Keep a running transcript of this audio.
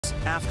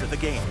after the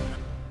game.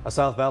 A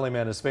South Valley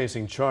man is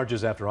facing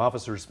charges after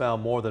officers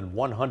found more than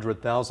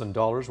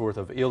 $100,000 worth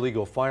of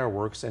illegal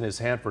fireworks in his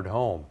Hanford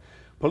home.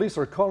 Police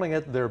are calling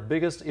it their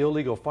biggest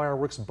illegal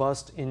fireworks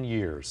bust in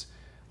years.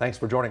 Thanks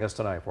for joining us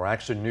tonight for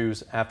Action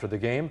News After the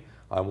Game.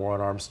 I'm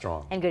Warren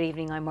Armstrong. And good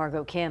evening, I'm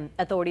Margot Kim.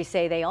 Authorities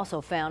say they also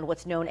found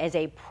what's known as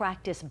a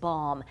practice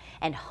bomb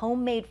and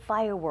homemade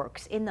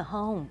fireworks in the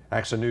home.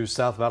 Action News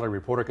South Valley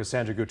reporter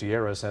Cassandra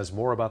Gutierrez has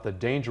more about the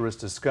dangerous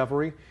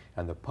discovery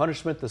and the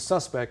punishment the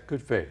suspect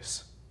could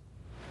face.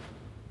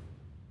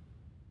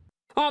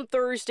 On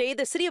Thursday,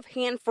 the city of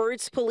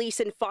Hanford's police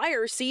and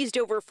fire seized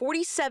over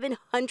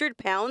 4,700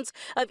 pounds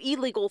of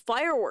illegal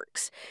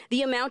fireworks.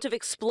 The amount of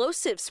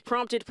explosives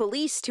prompted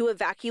police to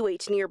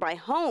evacuate nearby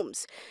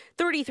homes.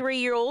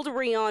 33-year-old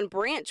Rian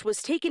Branch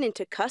was taken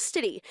into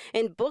custody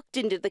and booked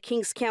into the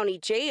Kings County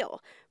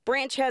Jail.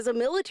 Branch has a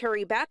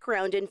military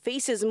background and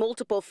faces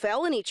multiple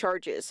felony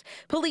charges.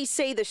 Police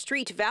say the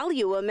street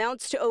value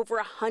amounts to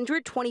over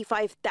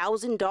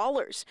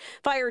 $125,000.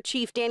 Fire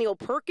Chief Daniel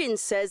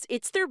Perkins says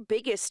it's their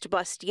biggest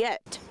bust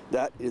yet.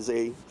 That is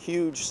a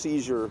huge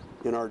seizure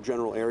in our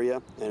general area,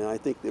 and I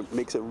think it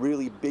makes a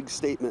really big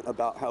statement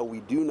about how we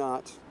do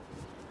not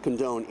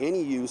condone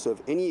any use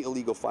of any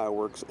illegal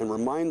fireworks and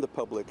remind the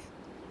public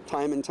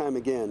time and time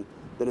again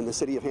that in the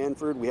city of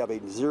Hanford, we have a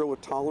zero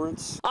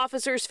tolerance.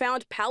 Officers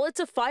found pallets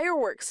of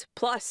fireworks,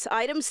 plus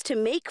items to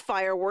make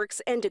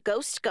fireworks and a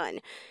ghost gun.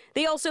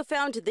 They also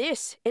found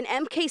this, an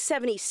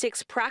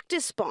MK-76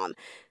 practice bomb.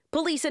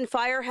 Police and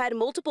fire had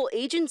multiple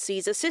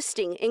agencies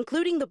assisting,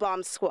 including the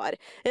bomb squad.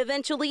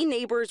 Eventually,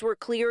 neighbors were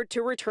cleared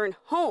to return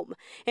home,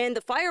 and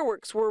the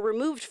fireworks were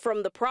removed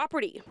from the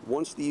property.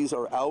 Once these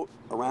are out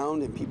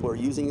around and people are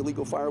using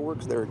illegal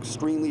fireworks, they're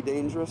extremely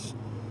dangerous.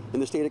 In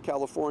the state of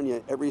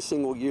California, every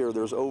single year,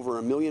 there's over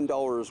 $1 million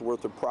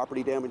worth of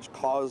property damage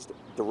caused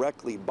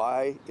directly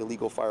by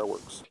illegal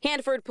fireworks.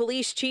 Hanford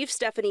Police Chief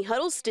Stephanie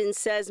Huddleston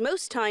says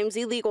most times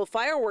illegal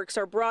fireworks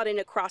are brought in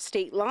across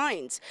state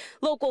lines.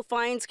 Local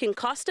fines can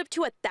cost up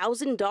to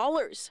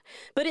 $1,000.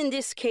 But in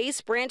this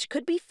case, Branch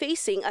could be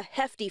facing a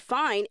hefty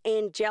fine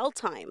and jail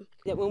time.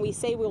 That when we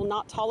say we will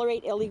not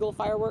tolerate illegal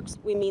fireworks,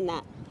 we mean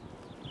that.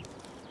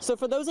 So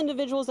for those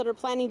individuals that are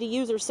planning to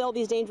use or sell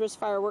these dangerous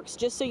fireworks,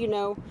 just so you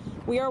know,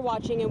 we are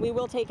watching and we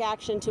will take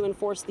action to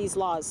enforce these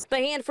laws. The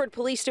Hanford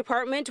Police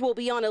Department will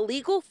be on a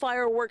legal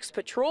fireworks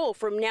patrol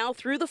from now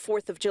through the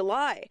 4th of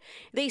July.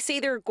 They say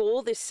their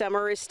goal this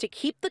summer is to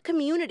keep the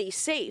community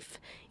safe.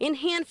 In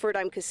Hanford,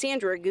 I'm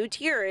Cassandra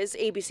Gutierrez,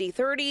 ABC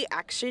 30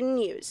 Action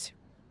News.